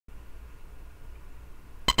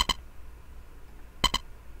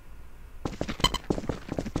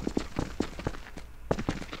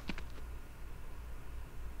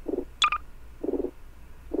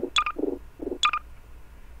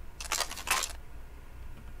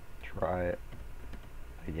Try it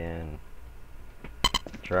again.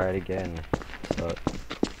 Try it again. So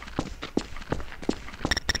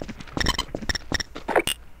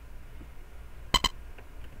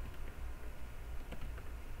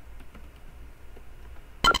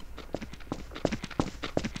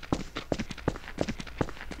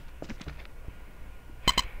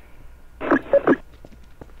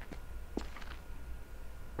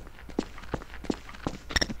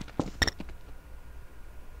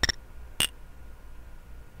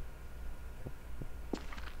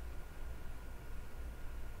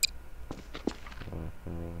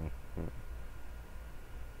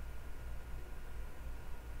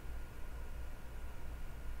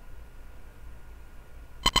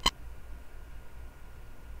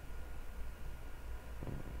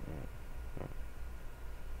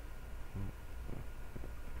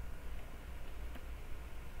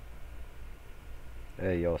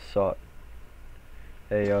hey yo, suck.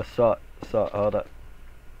 Hey yo, suck, hold up.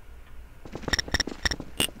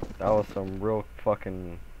 That was some real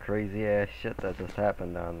fucking crazy ass shit that just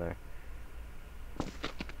happened down there.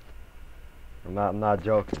 I'm not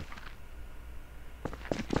joking.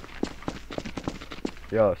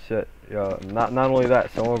 Yo, shit, yo, not only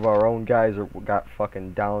that, some of our own guys got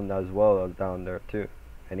fucking down as well as down there too.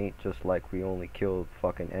 It ain't just like we only killed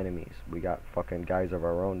fucking enemies. We got fucking guys of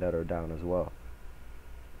our own that are down as well.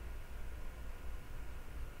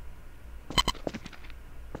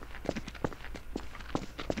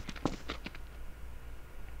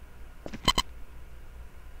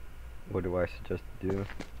 What do I suggest to do?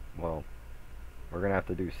 Well, we're gonna have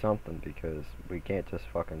to do something because we can't just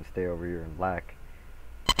fucking stay over here and lack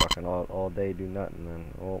fucking all day, do nothing.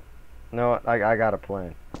 And well, no, I got a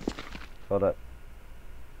plan. Hold up.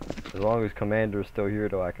 As long as Commander's still here,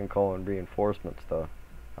 though, I can call in reinforcements. Though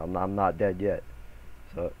I'm not dead yet,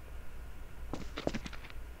 so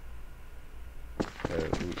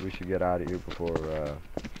we should get out of here before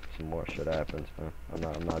some more shit happens, man.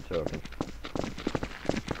 I'm not joking.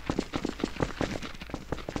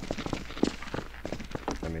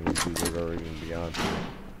 I mean, these dudes are already beyond me.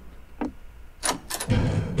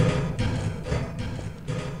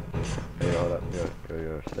 Hey, hold up.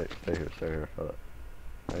 Yo, stay here, hold up.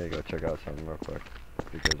 I need to go check out something real quick.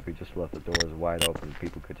 Because we just left the doors wide open.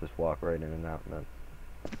 People could just walk right in and out, man.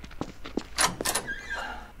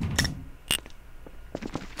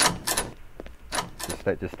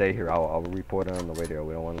 Just stay here. I'll report it on the radio.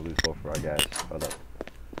 We don't want to lose both of our guys. Hold up.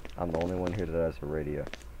 I'm the only one here that has a radio.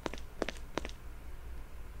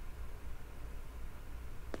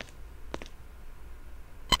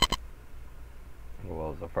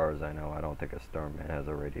 Well, as far as I know, I don't think a Stormman has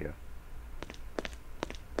a radio.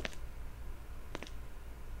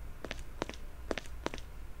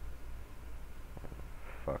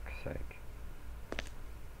 Fuck's sake.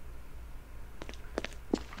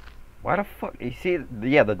 Why the fuck? You see,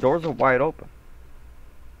 yeah, the doors are wide open.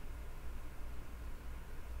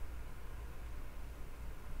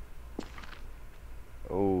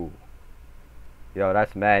 Oh. Yo,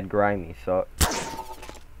 that's mad grimy, so.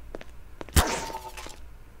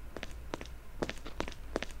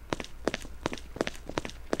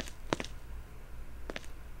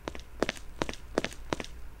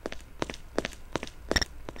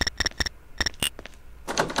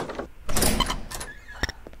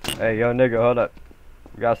 Hey, yo, nigga, hold up.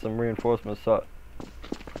 We got some reinforcements up.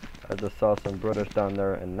 I just saw some British down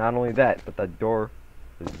there, and not only that, but the door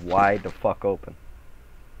is wide the fuck open.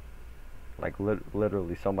 Like,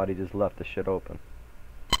 literally, somebody just left the shit open.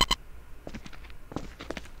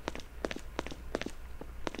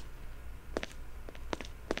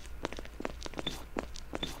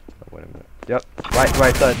 Oh, wait a minute. Yep,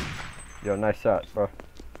 right side. Yo, nice shot, bro.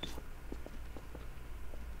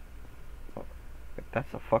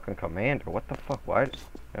 That's a fucking commander. What the fuck? Why?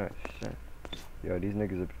 Oh shit. Yo, these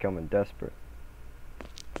niggas are becoming desperate.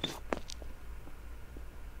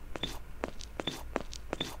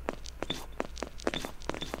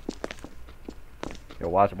 Yo,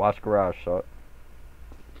 watch garage, shot.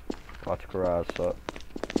 Watch garage, shot.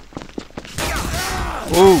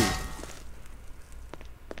 Ooh.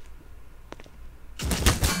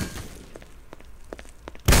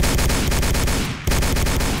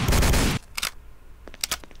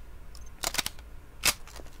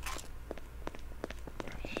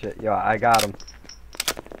 Shit, yo, I got him.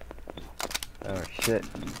 Oh shit.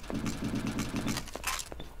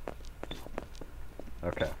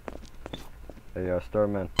 Okay. Hey, yo,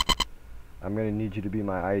 Starman. I'm gonna need you to be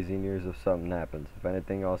my eyes and ears if something happens. If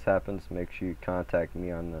anything else happens, make sure you contact me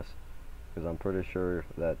on this. Because I'm pretty sure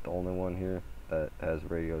that the only one here that has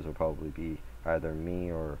radios will probably be either me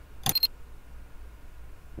or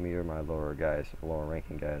me or my lower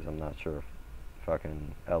ranking guys, I'm not sure if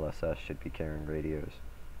fucking LSS should be carrying radios.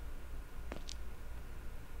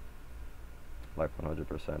 Like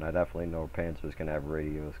 100%. I definitely know Panzer's gonna have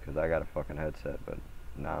radios because I got a fucking headset, but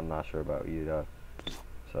nah, I'm not sure about you though.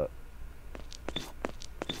 So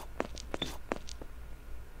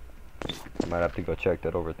I might have to go check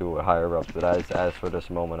that over through with higher ups, but as for this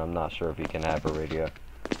moment, I'm not sure if he can have a radio.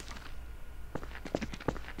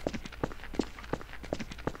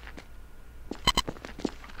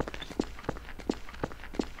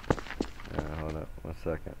 Hold up, 1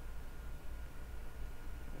 second.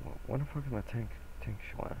 When the fuck is my tank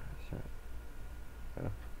showing?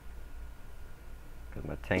 Because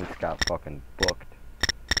my tanks got fucking booked.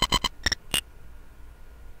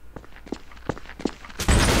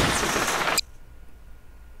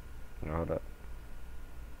 Hold up.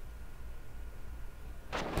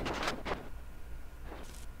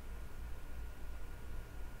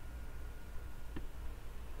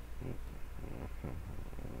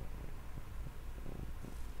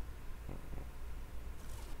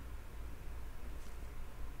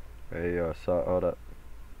 Hey, so hold up.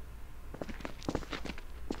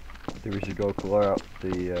 I think we should go clear out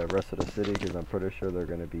the rest of the city because I'm pretty sure they're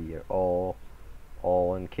gonna be all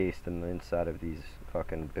encased in the inside of these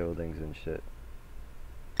fucking buildings and shit.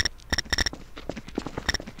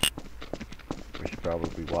 We should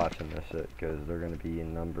probably be watching this shit because they're gonna be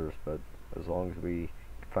in numbers, but as long as we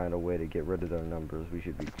find a way to get rid of their numbers, we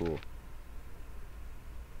should be cool.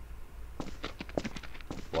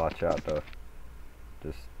 Watch out though.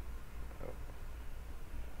 Just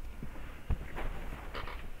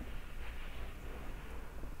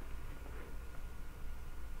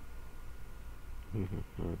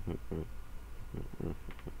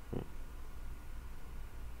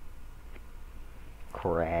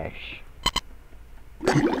crash.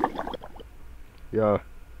 Yo,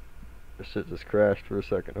 this shit just crashed for a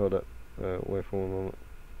second. Hold up. Wait for 1 moment.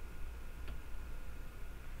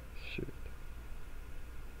 Shit.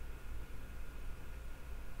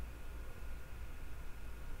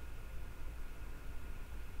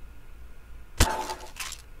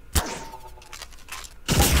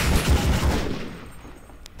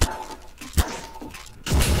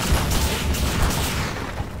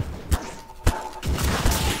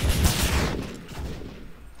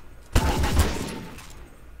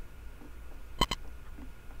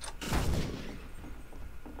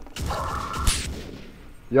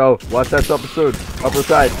 Yo, watch that upper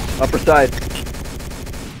side. Upper side.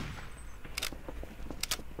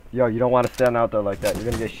 Yo, you don't want to stand out there like that. You're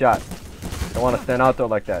gonna get shot. You don't want to stand out there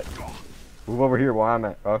like that. Move over here where I'm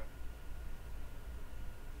at,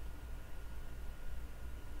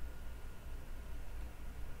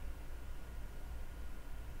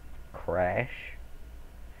 Crash.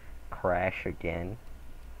 Crash again.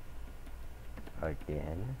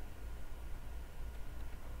 Again.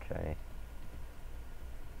 Okay.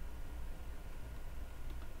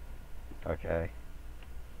 Okay.